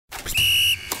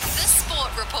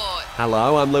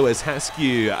Hello, I'm Lewis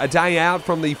Haskew. A day out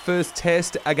from the first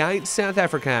test against South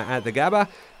Africa at the Gabba,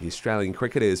 the Australian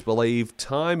cricketers believe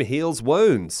time heals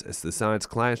wounds as the sides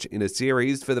clash in a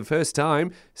series for the first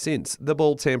time since the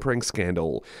ball tampering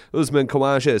scandal. Usman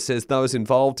Khawaja says those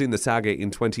involved in the saga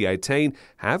in 2018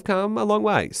 have come a long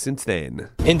way since then.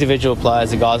 Individual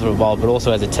players, the guys were involved, but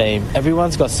also as a team,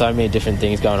 everyone's got so many different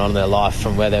things going on in their life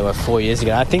from where they were 4 years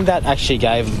ago. I think that actually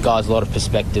gave the guys a lot of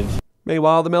perspective.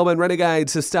 Meanwhile, the Melbourne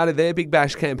Renegades have started their Big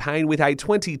Bash campaign with a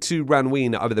 22-run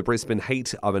win over the Brisbane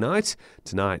Heat overnight.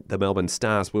 Tonight, the Melbourne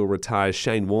Stars will retire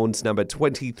Shane Warne's number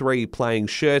 23 playing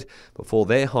shirt before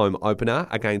their home opener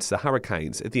against the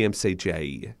Hurricanes at the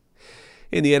MCG.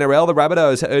 In the NRL, the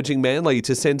Rabbitohs are urging Manly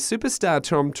to send superstar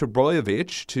Tom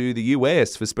Trbojevic to the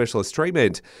US for specialist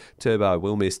treatment. Turbo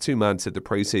will miss 2 months of the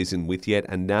preseason with yet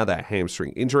another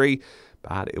hamstring injury,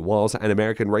 but it was an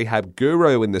American rehab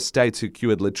guru in the States who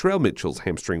cured Latrell Mitchell's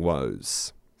hamstring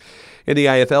woes. In the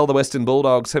AFL, the Western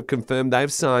Bulldogs have confirmed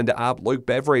they've signed up Luke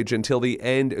Beveridge until the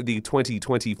end of the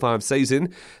 2025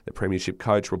 season. The Premiership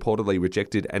coach reportedly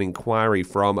rejected an inquiry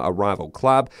from a rival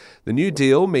club. The new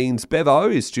deal means Bevo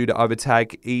is due to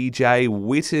overtake E.J.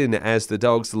 Witten as the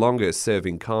Dogs'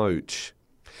 longest-serving coach.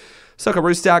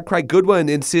 Socceroos star Craig Goodwin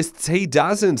insists he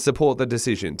doesn't support the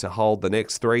decision to hold the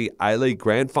next 3 A-League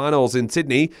Grand Finals in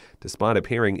Sydney, despite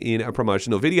appearing in a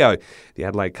promotional video. The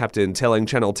Adelaide captain telling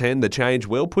Channel 10 the change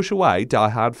will push away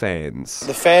die-hard fans.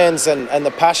 The fans and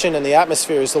the passion and the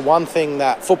atmosphere is the one thing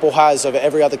that football has over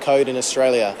every other code in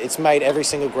Australia. It's made every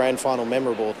single Grand Final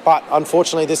memorable. But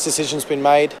unfortunately, this decision's been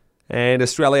made. And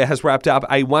Australia has wrapped up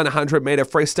a 100-metre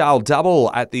freestyle double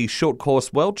at the Short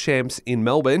Course World Champs in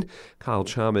Melbourne. Kyle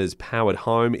Chalmers powered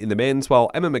home in the men's,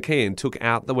 while Emma McKeon took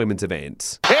out the women's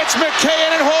event. It's McKeon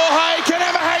and Jorge can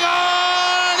ever hang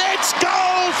on! It's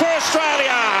gold for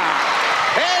Australia!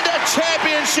 And a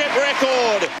championship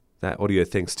record! That audio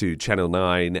thanks to Channel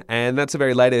 9. And that's the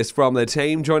very latest from the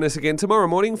team. Join us again tomorrow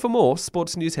morning for more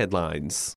sports news headlines.